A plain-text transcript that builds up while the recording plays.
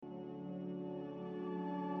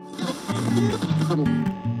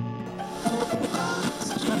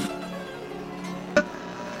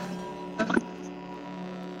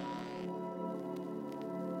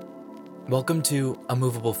Welcome to A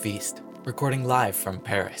Movable Feast, recording live from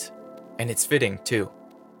Paris. And it's fitting, too.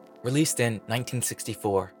 Released in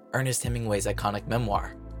 1964, Ernest Hemingway's iconic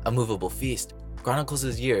memoir, A Movable Feast, chronicles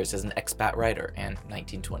his years as an expat writer in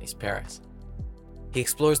 1920s Paris. He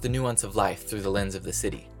explores the nuance of life through the lens of the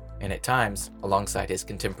city, and at times, alongside his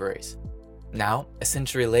contemporaries. Now, a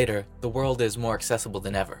century later, the world is more accessible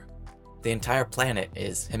than ever. The entire planet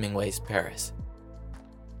is Hemingway's Paris.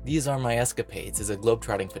 These are my escapades as a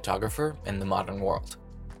globetrotting photographer in the modern world.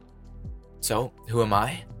 So, who am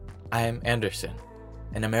I? I am Anderson,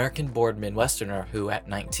 an American-born Midwesterner who, at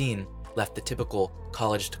 19, left the typical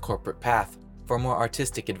college-to-corporate path for a more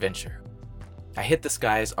artistic adventure. I hit the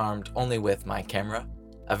skies armed only with my camera,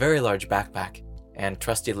 a very large backpack, and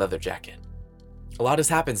trusty leather jacket. A lot has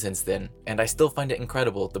happened since then, and I still find it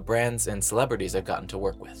incredible the brands and celebrities I've gotten to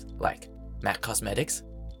work with, like MAC Cosmetics,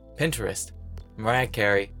 Pinterest, Mariah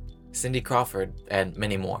Carey, Cindy Crawford, and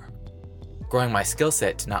many more. Growing my skill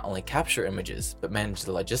set to not only capture images, but manage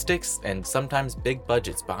the logistics and sometimes big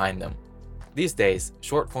budgets behind them. These days,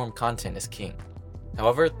 short-form content is king.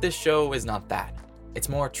 However, this show is not that. It's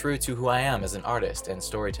more true to who I am as an artist and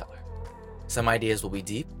storyteller. Some ideas will be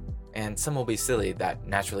deep, and some will be silly that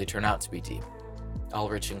naturally turn out to be deep, all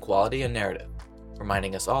rich in quality and narrative,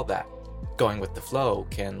 reminding us all that going with the flow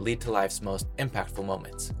can lead to life's most impactful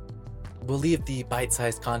moments. We'll leave the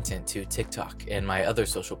bite-sized content to TikTok and my other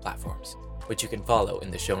social platforms, which you can follow in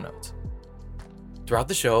the show notes. Throughout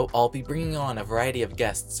the show, I'll be bringing on a variety of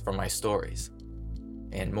guests from my stories,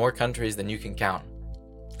 in more countries than you can count.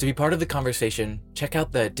 To be part of the conversation, check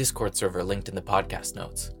out the Discord server linked in the podcast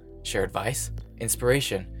notes. Share advice,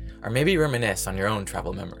 inspiration, or maybe reminisce on your own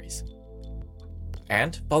travel memories.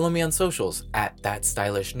 And follow me on socials at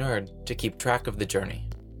ThatStylishNerd to keep track of the journey.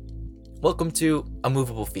 Welcome to A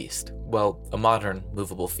Movable Feast, well, a modern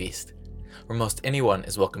movable feast, where most anyone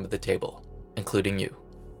is welcome at the table, including you.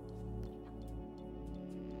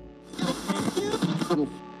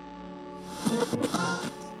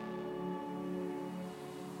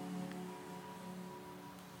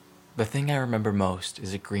 The thing I remember most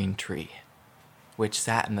is a green tree, which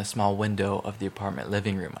sat in the small window of the apartment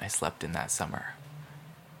living room I slept in that summer.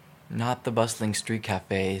 Not the bustling street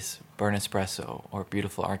cafes, burn espresso, or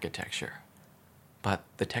beautiful architecture, but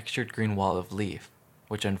the textured green wall of leaf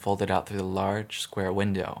which unfolded out through the large, square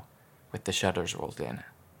window with the shutters rolled in.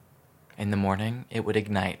 In the morning, it would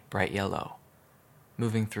ignite bright yellow,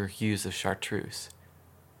 moving through hues of chartreuse,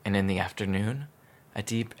 and in the afternoon, a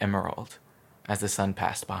deep emerald as the sun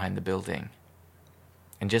passed behind the building.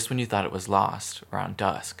 And just when you thought it was lost, around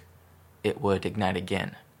dusk, it would ignite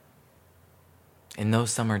again. In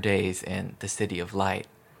those summer days in the City of Light,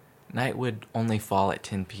 night would only fall at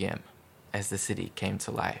 10 p.m. as the city came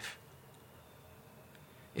to life.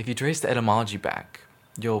 If you trace the etymology back,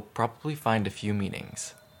 you'll probably find a few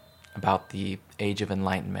meanings about the Age of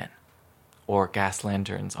Enlightenment or gas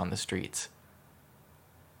lanterns on the streets.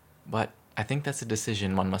 But I think that's a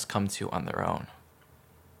decision one must come to on their own.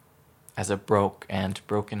 As a broke and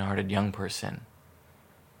broken-hearted young person,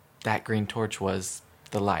 that green torch was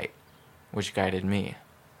the light which guided me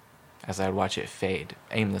as I'd watch it fade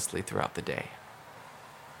aimlessly throughout the day.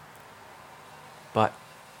 But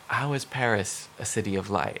how is Paris a city of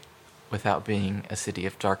light without being a city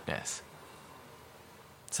of darkness?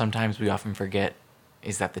 Sometimes we often forget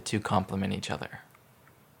is that the two complement each other.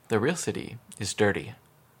 The real city is dirty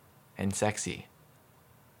and sexy,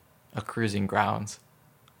 a cruising grounds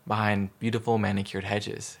behind beautiful manicured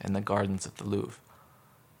hedges in the gardens of the Louvre,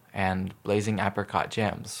 and blazing apricot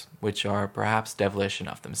gems, which are perhaps devilish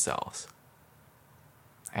enough themselves,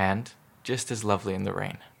 and just as lovely in the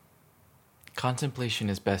rain. Contemplation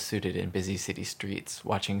is best suited in busy city streets,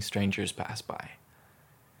 watching strangers pass by.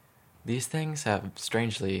 These things have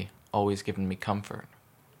strangely always given me comfort,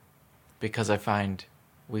 because I find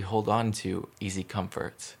we hold on to easy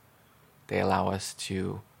comforts. They allow us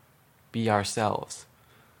to be ourselves.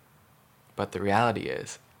 But the reality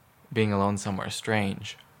is, being alone somewhere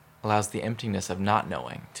strange allows the emptiness of not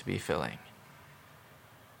knowing to be filling.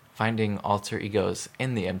 Finding alter egos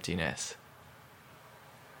in the emptiness,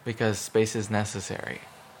 because space is necessary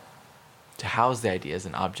to house the ideas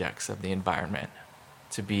and objects of the environment,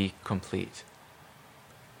 to be complete.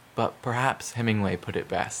 But perhaps Hemingway put it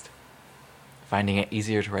best, finding it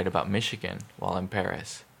easier to write about Michigan while in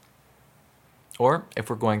Paris. Or,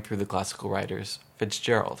 if we're going through the classical writers,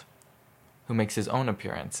 Fitzgerald, who makes his own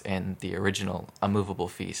appearance in the original A Movable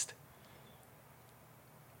Feast.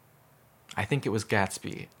 I think it was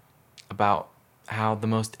Gatsby, about how the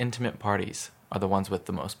most intimate parties are the ones with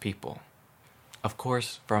the most people. Of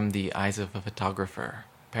course, from the eyes of a photographer,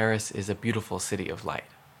 Paris is a beautiful city of light,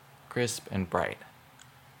 crisp and bright.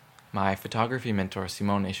 My photography mentor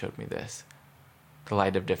Simone showed me this, the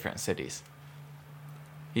light of different cities.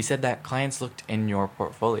 He said that clients looked in your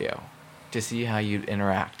portfolio to see how you'd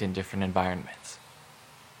interact in different environments.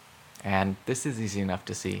 And this is easy enough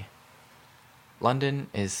to see. London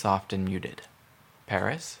is soft and muted.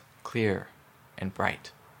 Paris, clear and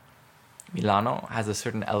bright. Milano has a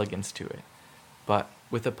certain elegance to it, but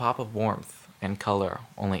with a pop of warmth and color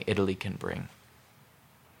only Italy can bring.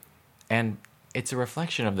 And it's a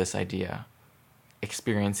reflection of this idea.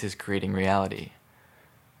 Experience is creating reality,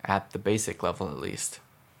 at the basic level at least.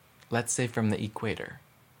 Let's say from the equator.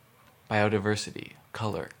 Biodiversity,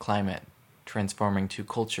 color, climate, transforming to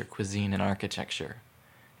culture, cuisine, and architecture.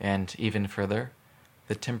 And even further,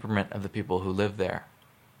 the temperament of the people who live there.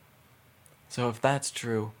 So if that's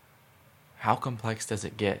true, how complex does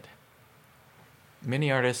it get?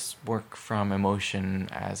 Many artists work from emotion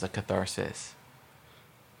as a catharsis.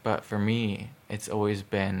 But for me, it's always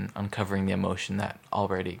been uncovering the emotion that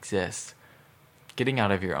already exists, getting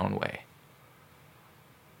out of your own way.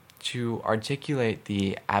 To articulate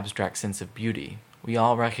the abstract sense of beauty we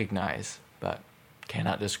all recognize, but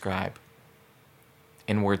cannot describe,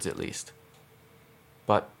 in words at least.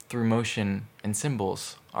 But through motion and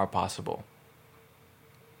symbols are possible.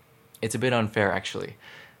 It's a bit unfair, actually.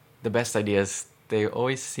 The best ideas, they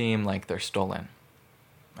always seem like they're stolen.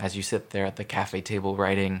 As you sit there at the cafe table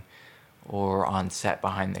writing, or on set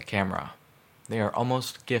behind the camera, they are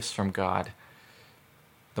almost gifts from God.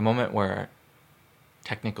 The moment where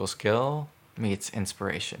technical skill meets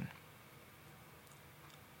inspiration.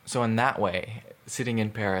 So in that way, sitting in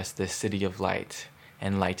Paris, this city of light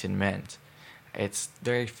and enlightenment, it's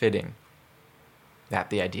very fitting that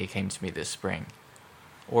the idea came to me this spring,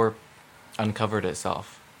 or uncovered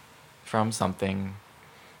itself from something,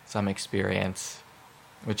 some experience,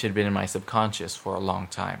 which had been in my subconscious for a long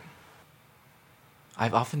time.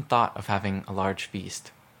 I've often thought of having a large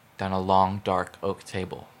feast down a long, dark oak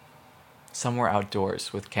table, somewhere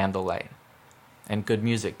outdoors with candlelight and good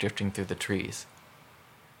music drifting through the trees,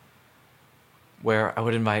 where I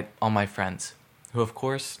would invite all my friends, who of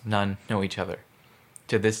course none know each other.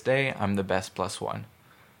 To this day, I'm the best plus one.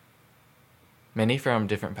 Many from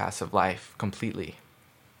different paths of life completely,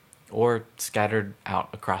 or scattered out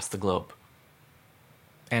across the globe.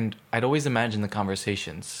 And I'd always imagined the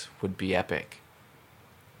conversations would be epic,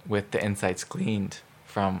 with the insights gleaned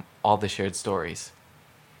from all the shared stories.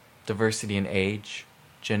 Diversity in age,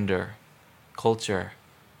 gender, culture,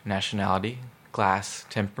 nationality, class,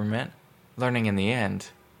 temperament, learning in the end,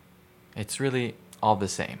 it's really all the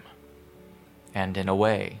same. And in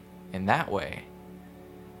that way,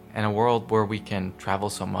 in a world where we can travel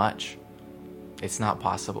so much, it's not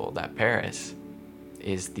possible that Paris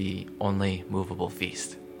is the only movable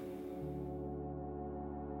feast.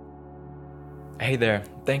 Hey there,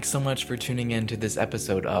 thanks so much for tuning in to this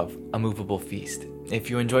episode of A Movable Feast. If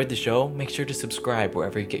you enjoyed the show, make sure to subscribe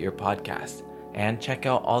wherever you get your podcast, and check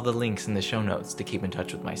out all the links in the show notes to keep in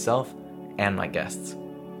touch with myself and my guests.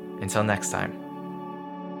 Until next time.